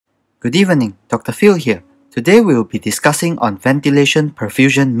Good evening, Dr. Phil here. Today we will be discussing on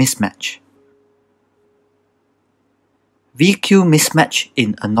ventilation-perfusion mismatch. VQ mismatch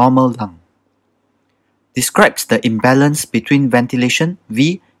in a normal lung describes the imbalance between ventilation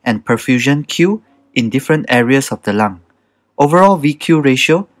V and perfusion Q in different areas of the lung. Overall VQ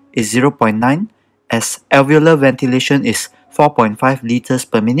ratio is 0.9 as alveolar ventilation is 4.5 liters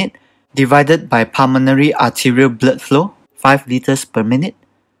per minute divided by pulmonary arterial blood flow 5 liters per minute.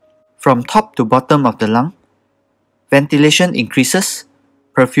 From top to bottom of the lung, ventilation increases,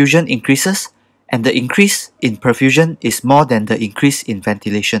 perfusion increases, and the increase in perfusion is more than the increase in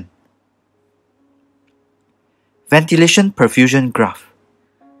ventilation. Ventilation-perfusion graph.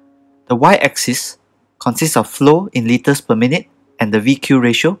 The y-axis consists of flow in liters per minute and the VQ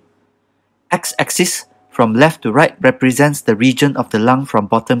ratio. X-axis from left to right represents the region of the lung from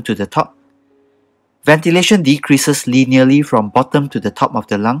bottom to the top. Ventilation decreases linearly from bottom to the top of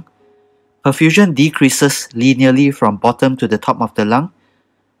the lung. Perfusion decreases linearly from bottom to the top of the lung.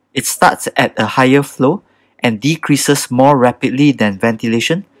 It starts at a higher flow and decreases more rapidly than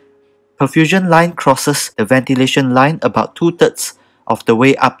ventilation. Perfusion line crosses the ventilation line about 2/3 of the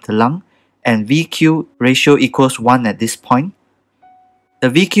way up the lung, and VQ ratio equals 1 at this point. The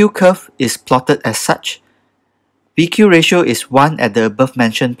VQ curve is plotted as such. VQ ratio is 1 at the above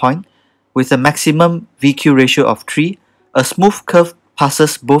mentioned point, with a maximum VQ ratio of 3. A smooth curve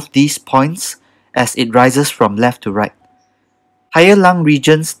passes both these points as it rises from left to right. Higher lung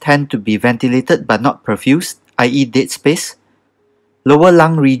regions tend to be ventilated but not perfused, i.e. dead space. Lower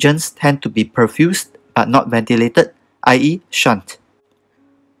lung regions tend to be perfused but not ventilated, i.e. shunt.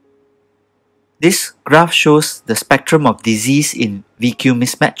 This graph shows the spectrum of disease in VQ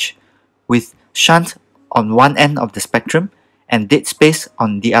mismatch, with shunt on one end of the spectrum and dead space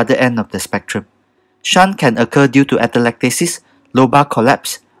on the other end of the spectrum. Shunt can occur due to atelectasis, lobar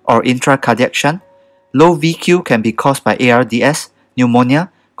collapse, or intracardiac shunt. Low VQ can be caused by ARDS, pneumonia,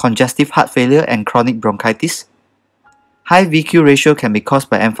 congestive heart failure, and chronic bronchitis. High VQ ratio can be caused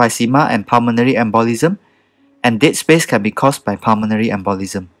by emphysema and pulmonary embolism, and dead space can be caused by pulmonary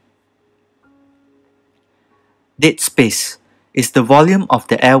embolism. Dead space is the volume of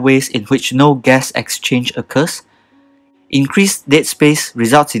the airways in which no gas exchange occurs. Increased dead space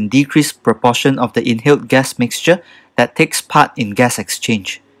results in decreased proportion of the inhaled gas mixture that takes part in gas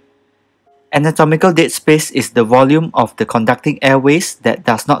exchange. Anatomical dead space is the volume of the conducting airways that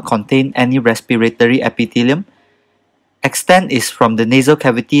does not contain any respiratory epithelium. Extent is from the nasal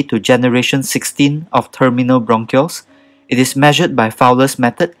cavity to generation 16 of terminal bronchioles. It is measured by Fowler's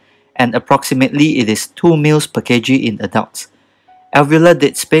method, and approximately it is 2 mL per kg in adults. Alveolar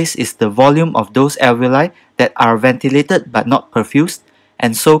dead space is the volume of those alveoli that are ventilated but not perfused,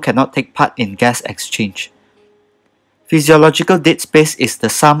 and so cannot take part in gas exchange. Physiological dead space is the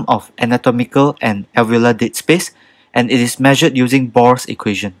sum of anatomical and alveolar dead space, and it is measured using Bohr's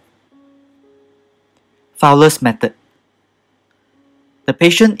equation. Fowler's method. The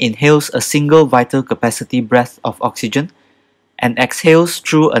patient inhales a single vital capacity breath of oxygen and exhales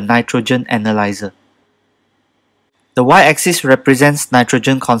through a nitrogen analyzer. The y-axis represents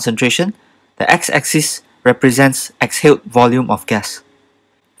nitrogen concentration, the x-axis represents exhaled volume of gas.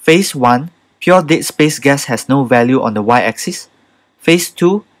 Phase 1, pure dead space gas has no value on the y-axis. Phase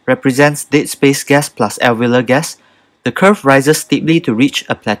 2 represents dead space gas plus alveolar gas. The curve rises steeply to reach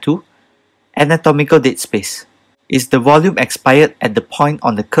a plateau. Anatomical dead space is the volume expired at the point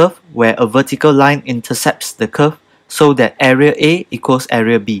on the curve where a vertical line intercepts the curve so that area A equals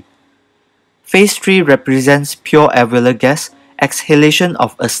area B. Phase 3 represents pure alveolar gas. Exhalation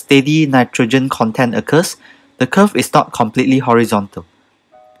of a steady nitrogen content occurs. The curve is not completely horizontal.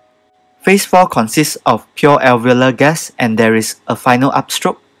 Phase 4 consists of pure alveolar gas and there is a final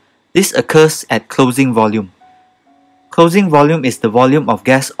upstroke. This occurs at closing volume. Closing volume is the volume of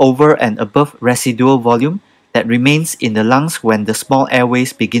gas over and above residual volume that remains in the lungs when the small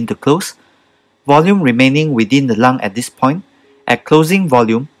airways begin to close. Volume remaining within the lung at this point. At closing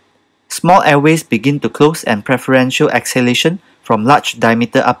volume, small airways begin to close and preferential exhalation from large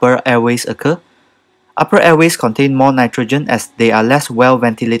diameter upper airways occur. Upper airways contain more nitrogen as they are less well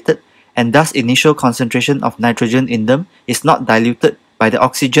ventilated, and thus initial concentration of nitrogen in them is not diluted by the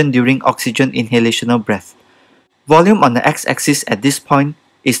oxygen during oxygen inhalational breath. Volume on the x-axis at this point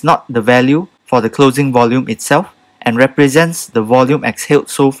is not the value for the closing volume itself and represents the volume exhaled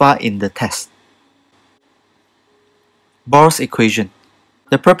so far in the test. Bohr's equation.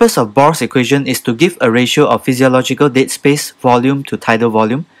 The purpose of Bohr's equation is to give a ratio of physiological dead space volume to tidal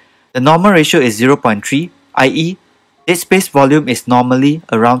volume. The normal ratio is 0.3, i.e. dead space volume is normally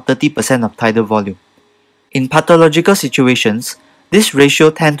around 30% of tidal volume. In pathological situations, This ratio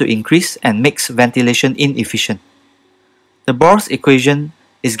tends to increase and makes ventilation inefficient. The Bohr's equation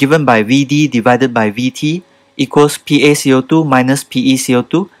is given by Vd divided by Vt equals PaCO2 minus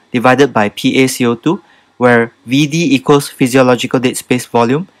PeCO2 divided by PaCO2, where Vd equals physiological dead space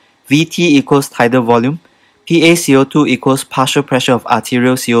volume, Vt equals tidal volume, PaCO2 equals partial pressure of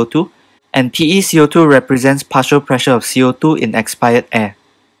arterial CO2, and PeCO2 represents partial pressure of CO2 in expired air.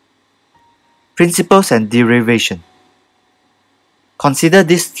 Principles and derivation. Consider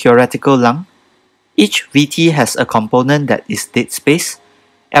this theoretical lung. Each Vt has a component that is dead space.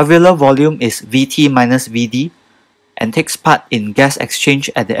 Alveolar volume is Vt minus Vd and takes part in gas exchange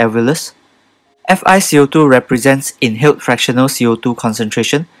at the alveolus. FiCO2 represents inhaled fractional CO2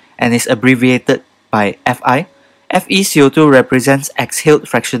 concentration and is abbreviated by Fi. FeCO2 represents exhaled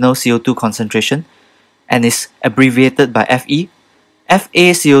fractional CO2 concentration and is abbreviated by Fe.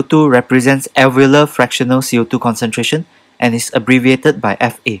 FaCO2 represents alveolar fractional CO2 concentration and is abbreviated by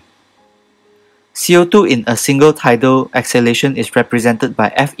Fa. CO2 in a single tidal exhalation is represented by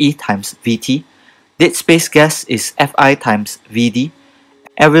Fe times Vt. Dead space gas is Fi times Vd.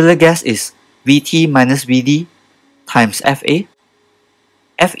 Alveolar gas is Vt minus Vd times Fa.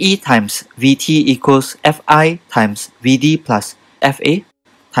 Fe times Vt equals Fi times Vd plus Fa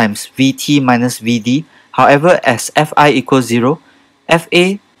times Vt minus Vd. However, as Fi equals 0,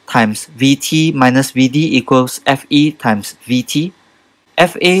 Fa times Vt minus Vd equals Fe times Vt.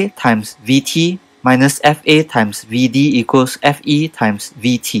 Fa times Vt minus Fa times Vd equals Fe times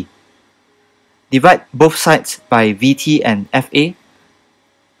Vt. Divide both sides by Vt and Fa.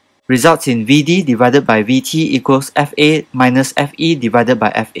 Results in Vd divided by Vt equals Fa minus Fe divided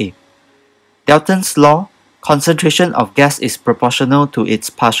by Fa. Dalton's law, concentration of gas is proportional to its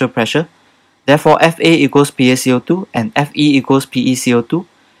partial pressure. Therefore, Fa equals PaCO2 and Fe equals PeCO2.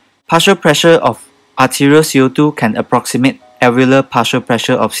 Partial pressure of arterial CO2 can approximate alveolar partial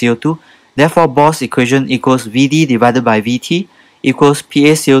pressure of CO2. Therefore, Bohr's equation equals Vd divided by Vt equals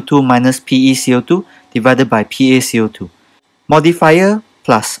PaCO2 minus PeCO2 divided by PaCO2. Modifier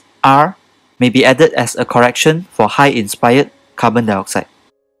plus R may be added as a correction for high inspired carbon dioxide.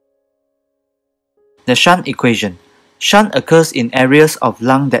 The Shunt equation. Shunt occurs in areas of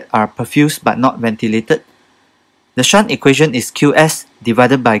lung that are perfused but not ventilated. The Shunt equation is Qs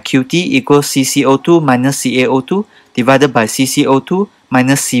divided by Qt equals CCO2 minus CaO2 divided by CCO2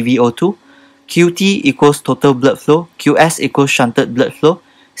 minus CvO2. Qt equals total blood flow, Qs equals shunted blood flow,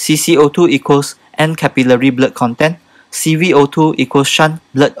 CCO2 equals end capillary blood content, CvO2 equals shunt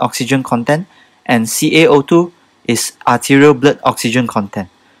blood oxygen content, and CaO2 is arterial blood oxygen content.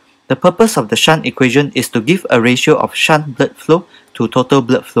 The purpose of the Shunt equation is to give a ratio of shunt blood flow to total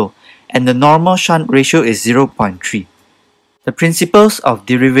blood flow, and the normal shunt ratio is 0.3. The principles of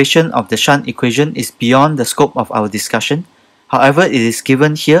derivation of the Shunt equation is beyond the scope of our discussion. However, it is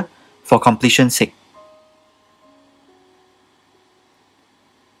given here for completion's sake.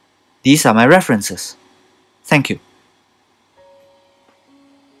 These are my references. Thank you.